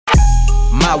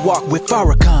My walk with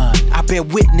Farrakhan, I bear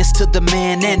witness to the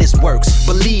man and his works.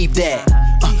 Believe that.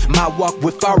 My walk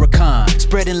with Farrakhan,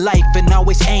 spreading life and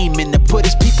always aiming to put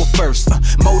his people first.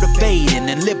 Motivating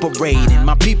and liberating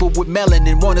my people with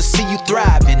melanin, wanna see you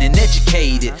thriving and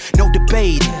educated. No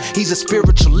debating, he's a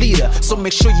spiritual leader, so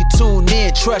make sure you tune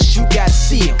in. Trust you gotta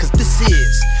see it, cause this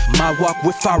is my walk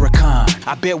with Farrakhan.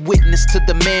 I bear witness to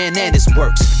the man and his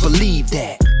works. Believe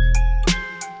that.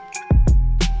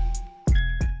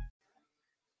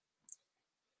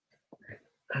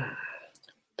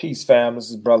 Peace, fam.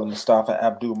 This is Brother Mustafa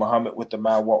Abdul Muhammad with the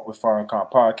My Walk with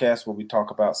Farrakhan podcast, where we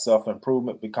talk about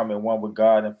self-improvement, becoming one with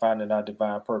God, and finding our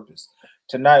divine purpose.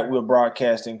 Tonight, we're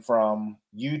broadcasting from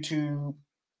YouTube,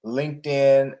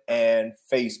 LinkedIn, and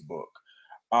Facebook.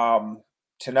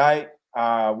 Tonight,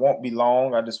 won't be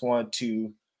long. I just want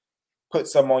to put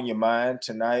something on your mind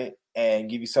tonight and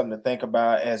give you something to think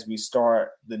about as we start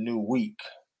the new week.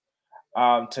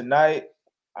 Today,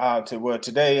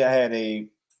 I had a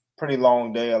pretty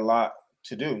long day, a lot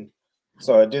to do.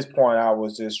 So at this point, I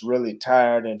was just really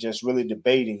tired and just really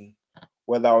debating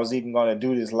whether I was even going to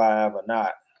do this live or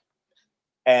not.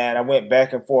 And I went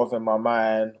back and forth in my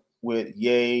mind with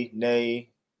yay,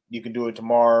 nay, you can do it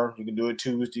tomorrow, you can do it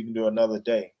Tuesday, you can do it another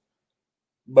day.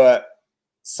 But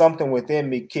something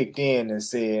within me kicked in and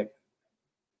said,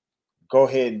 go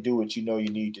ahead and do what you know you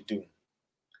need to do.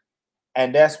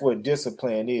 And that's what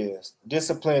discipline is.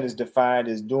 Discipline is defined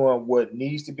as doing what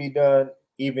needs to be done,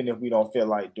 even if we don't feel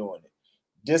like doing it.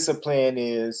 Discipline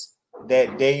is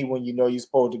that day when you know you're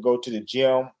supposed to go to the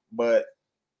gym, but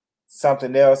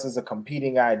something else is a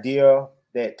competing idea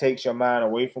that takes your mind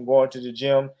away from going to the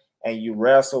gym, and you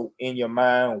wrestle in your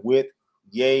mind with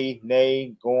yay,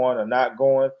 nay, going or not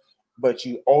going. But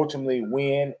you ultimately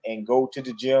win and go to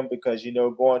the gym because you know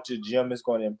going to the gym is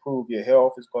going to improve your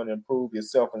health, it's going to improve your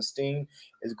self-esteem,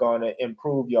 it's going to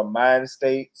improve your mind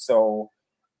state. So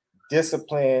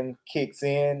discipline kicks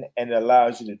in and it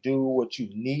allows you to do what you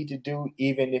need to do,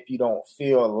 even if you don't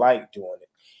feel like doing it.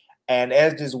 And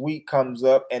as this week comes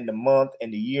up and the month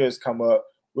and the years come up,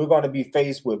 we're going to be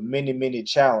faced with many, many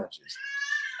challenges.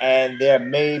 And there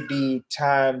may be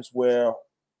times where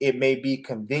it may be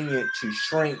convenient to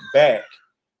shrink back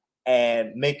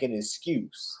and make an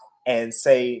excuse and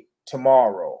say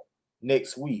tomorrow,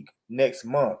 next week, next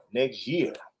month, next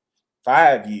year,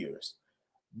 5 years.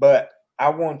 But I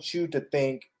want you to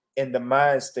think in the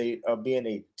mind state of being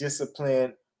a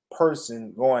disciplined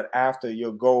person, going after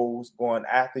your goals, going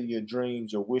after your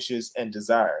dreams, your wishes and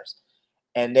desires.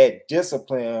 And that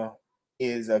discipline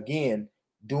is, again,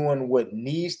 doing what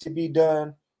needs to be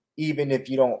done, even if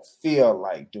you don't feel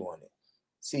like doing it.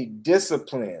 See,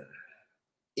 discipline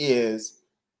is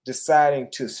deciding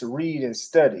to read and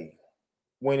study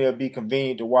when it'll be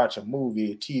convenient to watch a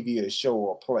movie, a TV, a show,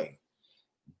 or play.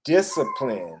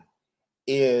 Discipline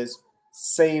is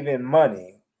saving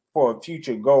money for a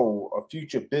future goal, a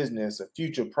future business, a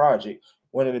future project,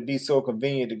 when it'll be so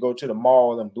convenient to go to the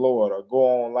mall and blow it or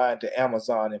go online to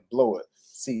Amazon and blow it.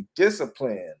 See,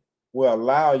 discipline will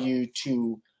allow you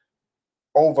to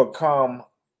overcome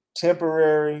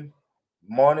temporary,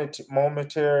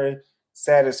 momentary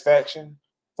satisfaction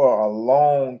for a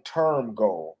long-term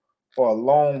goal, for a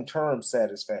long-term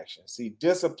satisfaction. See,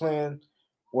 discipline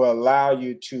will allow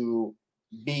you to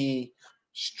be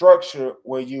structured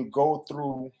where you go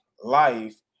through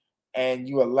life and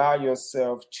you allow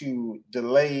yourself to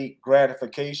delay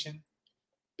gratification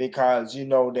because you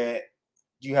know that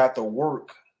you have to work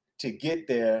to get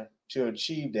there to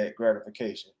achieve that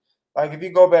gratification. Like if you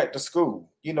go back to school,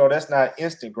 you know, that's not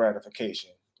instant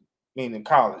gratification, meaning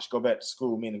college. Go back to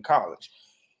school, meaning college.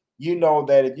 You know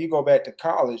that if you go back to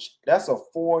college, that's a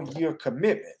 4-year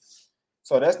commitment.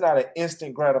 So that's not an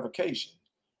instant gratification.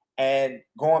 And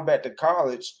going back to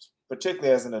college,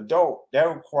 particularly as an adult, that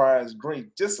requires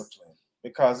great discipline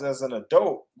because as an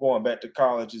adult, going back to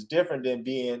college is different than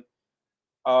being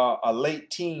a late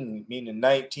teen, meaning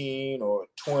 19 or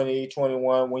 20,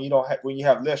 21, when you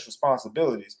have less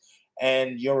responsibilities.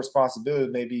 And your responsibility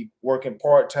may be working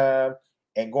part-time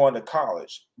and going to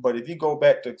college. But if you go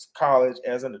back to college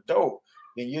as an adult,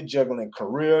 then you're juggling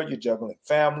career, you're juggling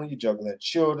family, you're juggling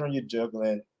children, you're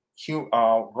juggling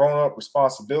grown-up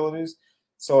responsibilities.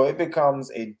 So it becomes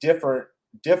a different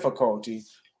difficulty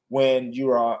when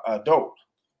you are an adult.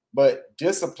 But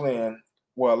discipline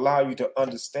will allow you to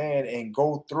understand and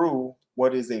go through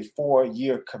what is a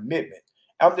 4-year commitment.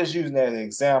 I'm just using that as an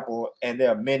example, and there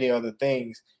are many other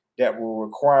things that will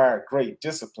require great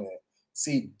discipline.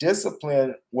 See,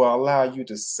 discipline will allow you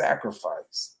to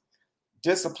sacrifice.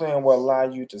 Discipline will allow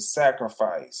you to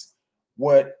sacrifice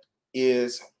what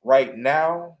is right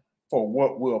now for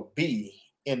what will be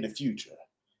in the future.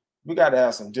 We got to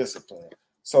have some discipline.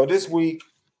 So this week,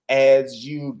 as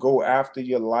you go after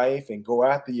your life and go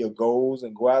after your goals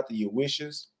and go after your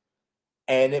wishes,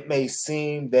 and it may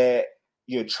seem that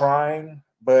you're trying,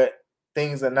 but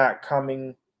things are not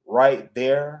coming right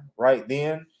there, right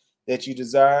then that you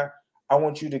desire, I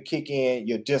want you to kick in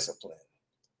your discipline.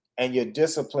 And your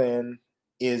discipline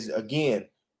is, again,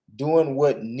 doing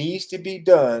what needs to be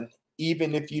done,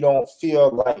 even if you don't feel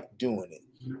like doing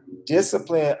it.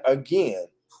 Discipline, again,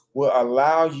 will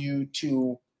allow you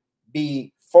to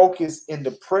be focused in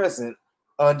the present,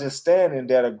 understanding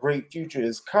that a great future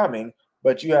is coming,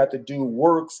 but you have to do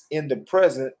works in the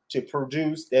present to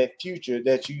produce that future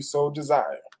that you so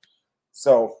desire.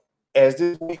 So as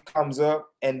this week comes up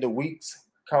and the weeks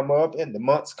come up and the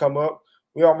months come up,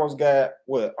 we almost got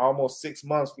almost 6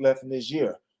 months left in this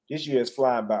year. This year is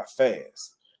flying by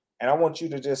fast. And I want you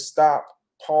to just stop,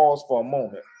 pause for a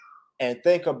moment, and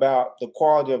think about the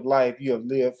quality of life you have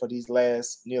lived for these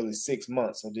last nearly 6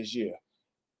 months of this year.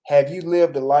 Have you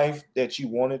lived the life that you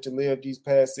wanted to live these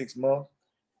past 6 months?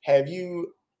 Have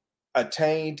you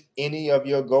attained any of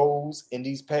your goals in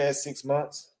these past 6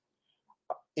 months?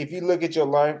 If you look at your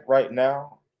life right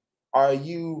now, are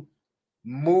you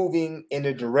moving in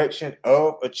the direction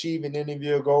of achieving any of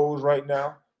your goals right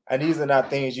now? And these are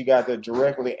not things you got to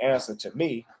directly answer to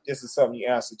me. This is something you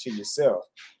answer to yourself.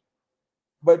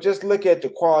 But just look at the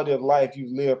quality of life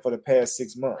you've lived for the past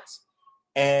 6 months.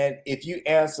 And if you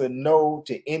answer no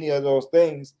to any of those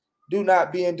things, do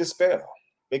not be in despair,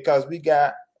 because we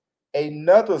got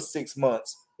another 6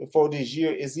 months before this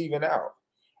year is even out.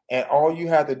 And all you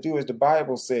have to do, as the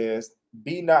Bible says,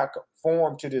 be not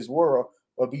conformed to this world,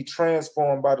 but be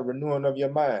transformed by the renewing of your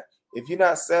mind. If you're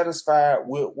not satisfied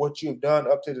with what you've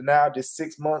done up to now, this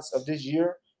 6 months of this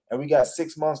year, and we got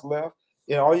 6 months left,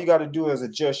 then all you got to do is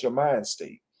adjust your mind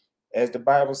state. As the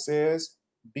Bible says,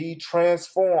 be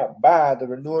transformed by the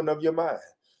renewing of your mind.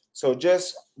 So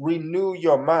just renew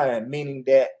your mind, meaning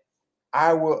that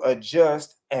I will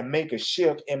adjust and make a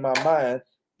shift in my mind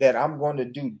that I'm going to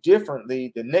do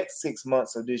differently the next 6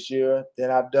 months of this year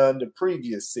than I've done the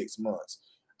previous 6 months.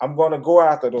 I'm going to go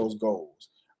after those goals.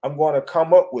 I'm going to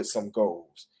come up with some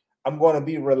goals. I'm going to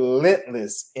be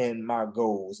relentless in my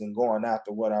goals and going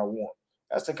after what I want.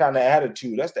 That's the kind of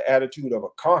attitude. That's the attitude of a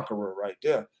conqueror right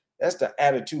there. That's the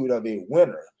attitude of a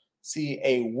winner. See,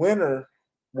 a winner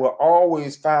will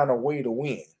always find a way to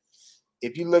win.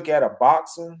 If you look at a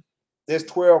boxer, there's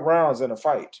 12 rounds in a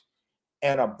fight.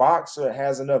 And a boxer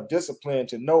has enough discipline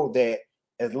to know that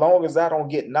as long as I don't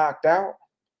get knocked out,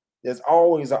 there's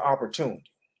always an opportunity.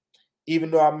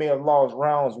 Even though I may have lost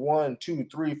rounds 1, 2,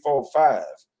 3, 4, 5,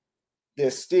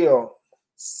 there's still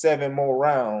 7 more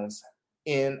rounds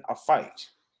in a fight.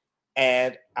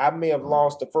 And I may have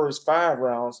lost the first 5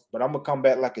 rounds, but I'm going to come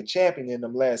back like a champion in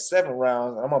them last 7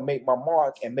 rounds. And I'm going to make my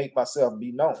mark and make myself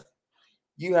be known.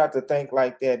 You have to think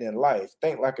like that in life.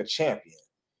 Think like a champion.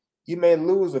 You may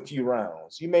lose a few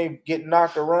rounds. You may get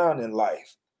knocked around in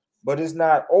life, but it's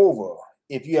not over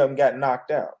if you haven't got knocked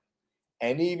out.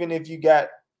 And even if you got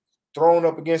thrown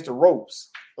up against the ropes,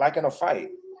 like in a fight,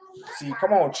 see,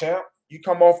 come on, champ. You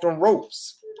come off them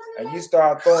ropes and you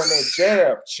start throwing that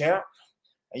jab, champ.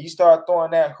 And you start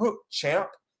throwing that hook, champ.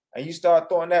 And you start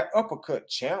throwing that uppercut,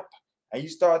 champ. And you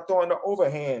start throwing the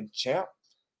overhand, champ.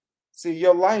 See,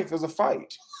 your life is a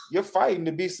fight. You're fighting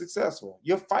to be successful.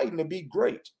 You're fighting to be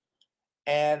great.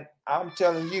 And I'm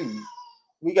telling you,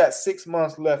 we got 6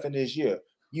 months left in this year.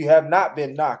 You have not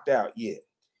been knocked out yet.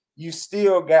 You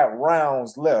still got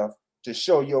rounds left to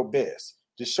show your best,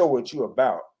 to show what you're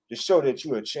about, to show that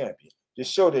you're a champion, to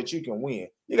show that you can win.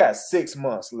 You got 6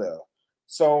 months left.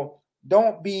 So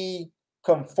don't be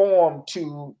conformed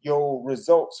to your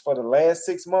results for the last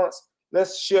 6 months.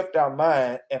 Let's shift our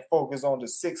mind and focus on the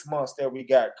 6 months that we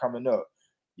got coming up.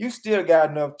 You still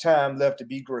got enough time left to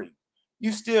be great.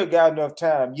 You still got enough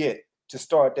time yet to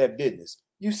start that business.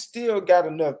 You still got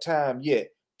enough time yet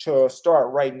to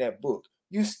start writing that book.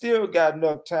 You still got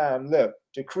enough time left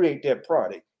to create that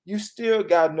product. You still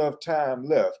got enough time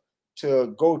left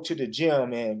to go to the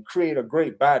gym and create a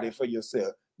great body for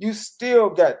yourself. You still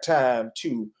got time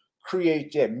to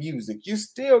create that music. You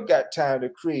still got time to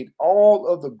create all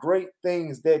of the great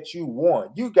things that you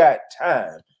want. You got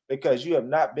time because you have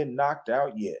not been knocked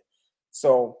out yet.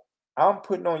 So I'm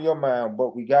putting on your mind,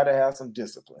 but we got to have some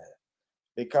discipline,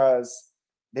 because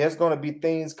there's going to be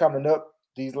things coming up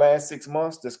these last 6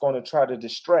 months that's going to try to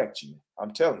distract you.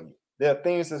 I'm telling you, there are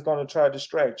things that's going to try to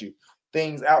distract you.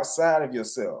 Things outside of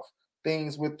yourself,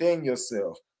 things within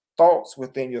yourself, thoughts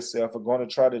within yourself are going to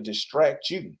try to distract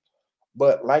you.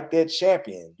 But like that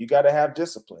champion, you got to have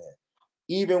discipline.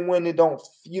 Even when you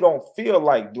don't feel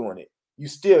like doing it, you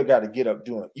still got to get up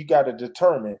doing it. You got to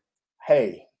determine,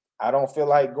 hey, I don't feel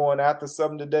like going after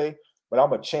something today, but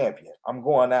I'm a champion. I'm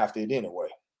going after it anyway.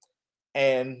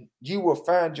 And you will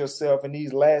find yourself in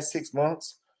these last 6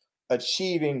 months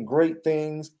achieving great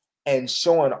things and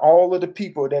showing all of the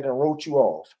people that wrote you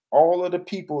off, all of the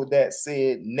people that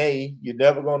said, nay, you're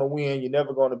never going to win, you're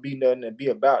never going to be nothing and be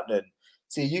about nothing.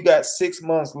 See, you got 6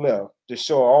 months left to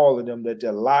show all of them that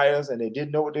they're liars and they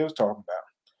didn't know what they was talking about.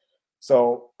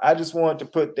 So I just wanted to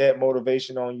put that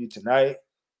motivation on you tonight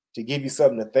to give you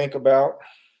something to think about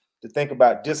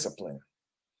discipline,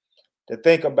 to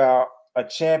think about a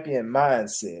champion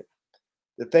mindset,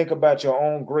 to think about your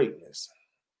own greatness,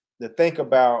 to think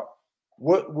about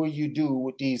what will you do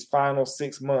with these final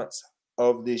 6 months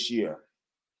of this year.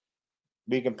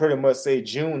 We can pretty much say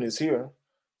June is here.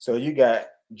 So you got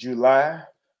July,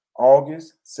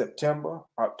 August, September,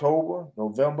 October,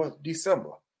 November,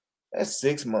 December. That's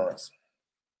 6 months.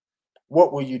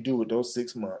 What will you do with those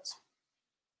 6 months?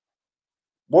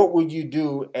 What will you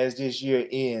do as this year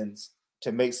ends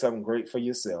to make something great for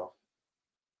yourself?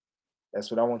 That's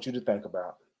what I want you to think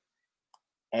about.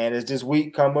 And as this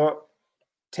week come up,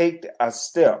 take a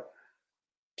step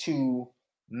to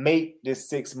make this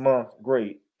 6 month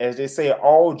great. As they say,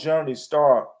 all journeys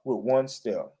start with one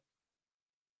step.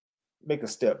 Make a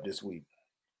step this week.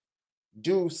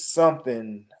 Do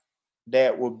something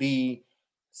that will be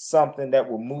something that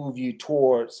will move you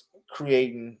towards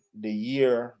creating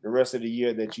the rest of the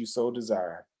year that you so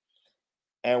desire.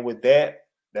 And with that,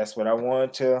 that's what I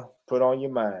wanted to put on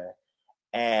your mind.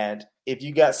 And if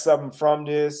you got something from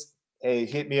this, hey,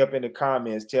 hit me up in the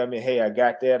comments. Tell me, hey, I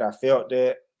got that. I felt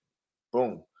that.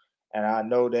 Boom. And I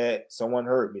know that someone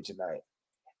heard me tonight.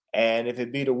 And if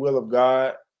it be the will of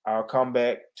God, I'll come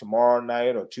back tomorrow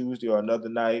night or Tuesday or another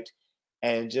night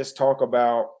and just talk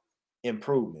about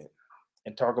improvement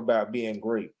and talk about being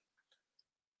great.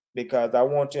 Because I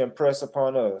want to impress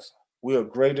upon us, we are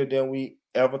greater than we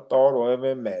ever thought or ever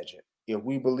imagined. If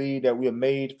we believe that we are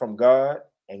made from God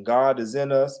and God is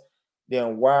in us,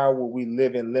 then why would we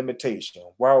live in limitation?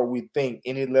 Why would we think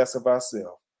any less of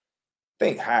ourselves?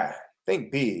 Think high,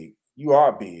 think big. You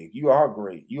are big, you are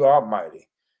great, you are mighty.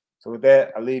 So with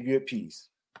that, I leave you at peace.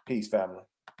 Peace, family.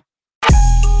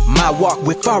 My walk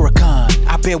with Farrakhan,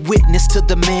 I bear witness to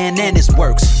the man and his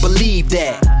works. Believe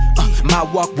that. My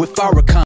walk with Farrakhan.